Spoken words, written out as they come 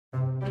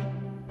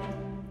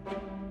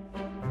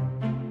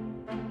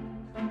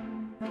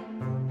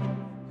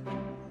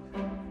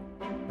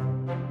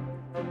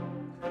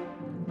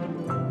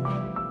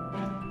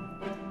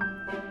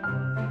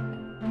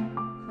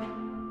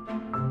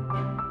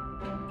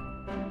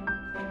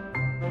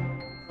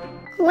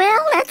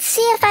Well, let's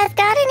see if I've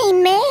got any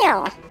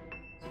mail.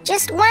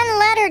 Just one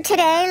letter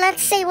today.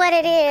 Let's see what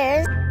it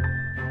is.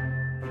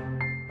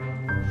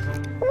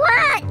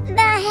 What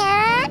the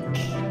heck?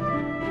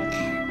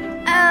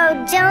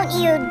 Oh, don't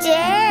you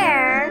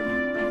dare.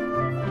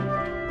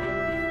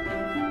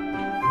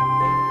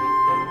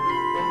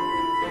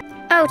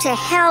 Oh, to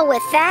hell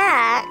with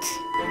that.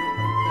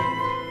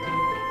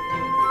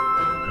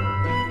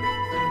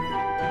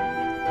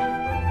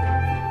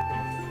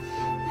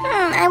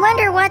 I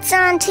wonder what's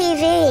on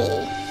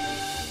TV.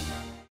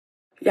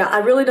 Yeah, I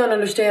really don't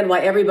understand why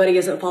everybody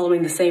isn't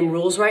following the same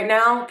rules right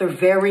now. They're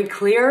very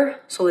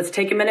clear, so let's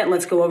take a minute and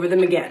let's go over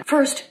them again.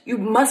 First, you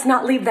must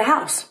not leave the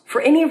house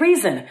for any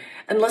reason,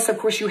 unless of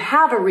course you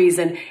have a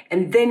reason,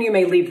 and then you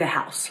may leave the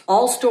house.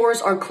 All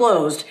stores are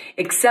closed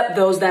except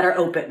those that are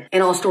open,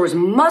 and all stores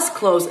must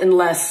close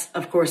unless,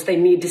 of course, they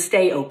need to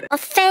stay open. Well,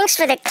 thanks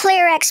for the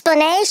clear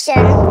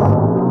explanation.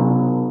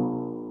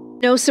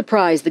 No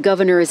surprise, the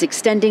governor is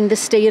extending the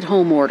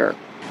stay-at-home order.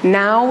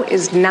 Now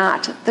is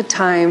not the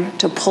time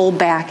to pull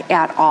back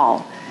at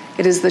all.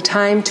 It is the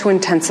time to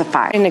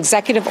intensify. An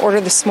executive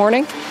order this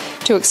morning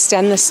to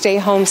extend the stay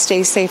home,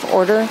 stay safe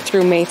order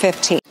through May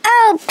 15th.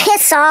 Oh,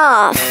 piss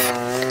off.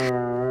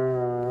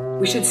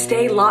 We should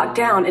stay locked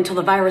down until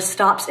the virus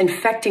stops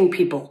infecting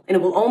people. And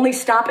it will only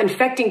stop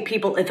infecting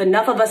people if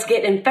enough of us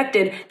get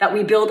infected that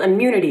we build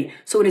immunity.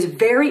 So it is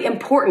very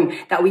important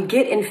that we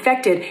get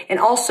infected and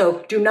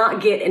also do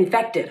not get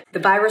infected. The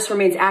virus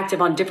remains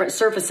active on different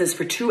surfaces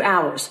for 2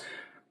 hours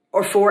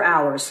or 4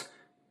 hours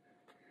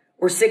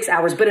or 6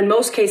 hours. But in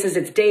most cases,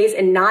 it's days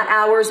and not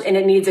hours, and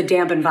it needs a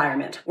damp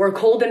environment or a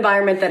cold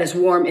environment that is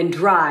warm and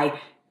dry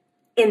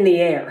in the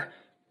air.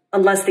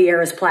 Unless the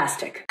air is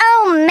plastic.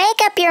 Oh,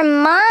 make up your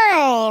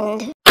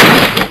mind.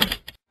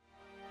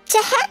 To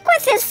heck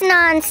with this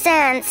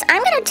nonsense.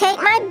 I'm gonna take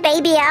my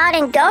baby out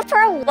and go for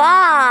a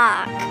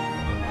walk.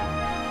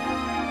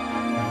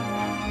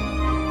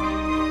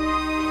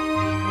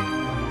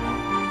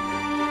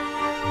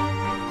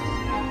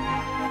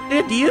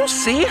 Did you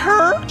see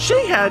her?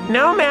 She had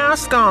no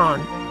mask on,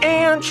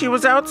 and she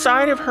was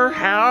outside of her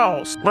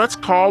house. Let's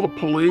call the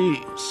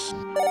police.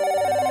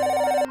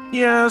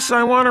 Yes,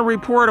 I want to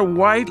report a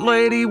white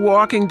lady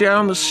walking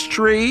down the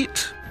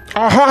street.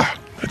 Aha!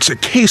 It's a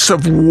case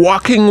of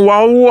walking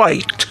while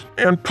white.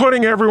 And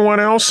putting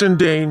everyone else in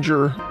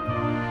danger.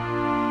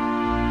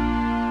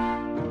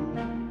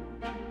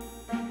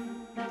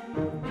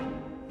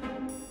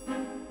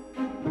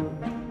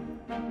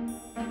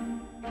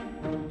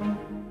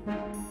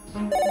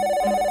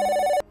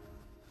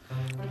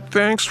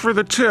 Thanks for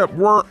the tip.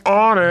 We're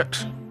on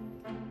it.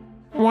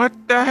 What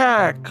the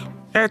heck?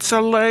 It's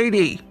a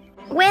lady.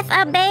 With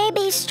a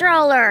baby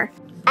stroller.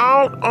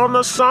 Out on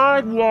the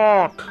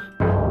sidewalk.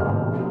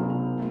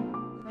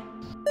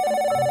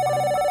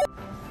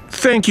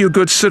 Thank you,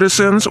 good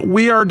citizens.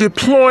 We are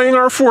deploying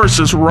our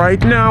forces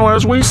right now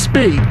as we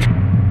speak.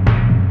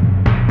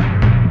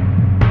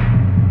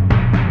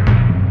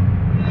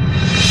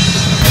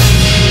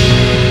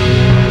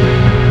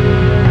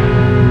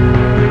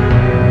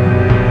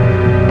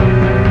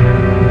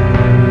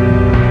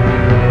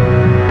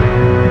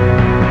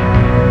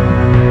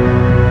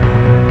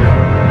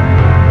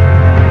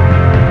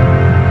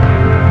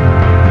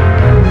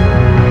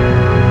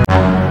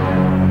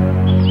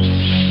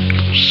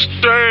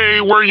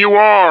 Where you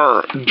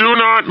are. Do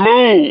not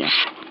move.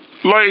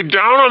 Lay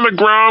down on the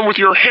ground with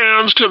your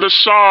hands to the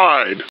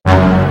side.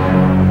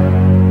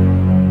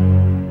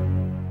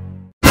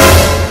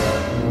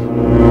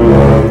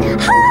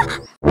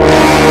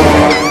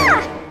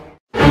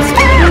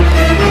 Stop!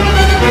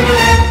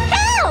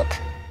 Help!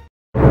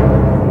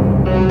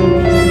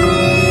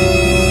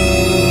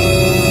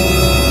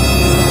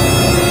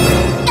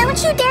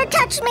 Don't you dare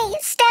touch me.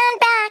 Stand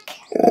back.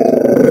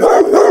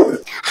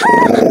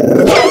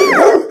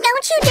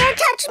 Don't you dare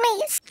touch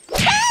me!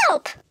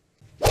 Help!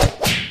 Get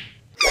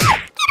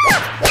off!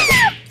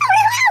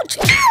 Ouch!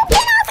 Ow!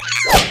 Get off!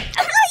 Ow!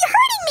 Oh, you're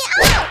hurting me!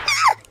 Ow!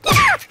 Get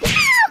off! Ow!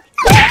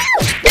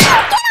 Ouch! Ow!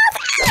 Get off!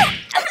 Ow!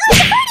 Oh,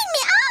 you're hurting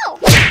me! Ow!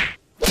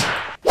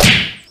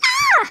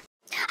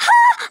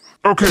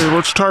 Ah! Okay,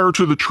 let's tie her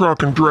to the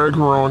truck and drag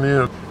her on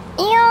in.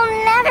 You'll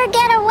never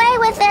get away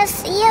with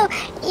this. You...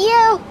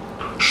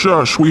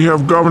 Shush, we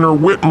have Governor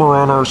Whitmer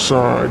on our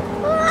side.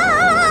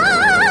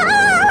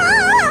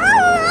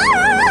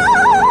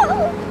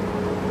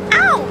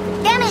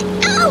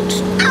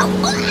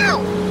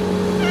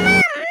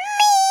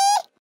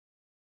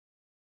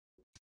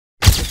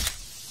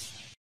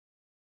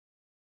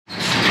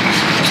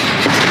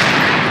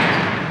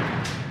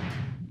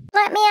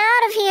 Let me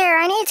out of here.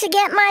 I need to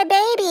get my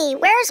baby.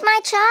 Where's my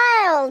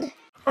child?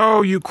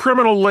 Oh, you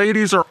criminal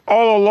ladies are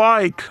all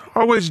alike,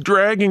 always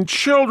dragging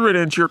children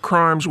into your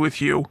crimes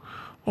with you.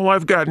 Well,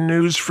 I've got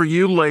news for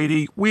you,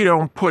 lady. We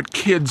don't put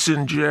kids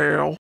in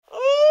jail.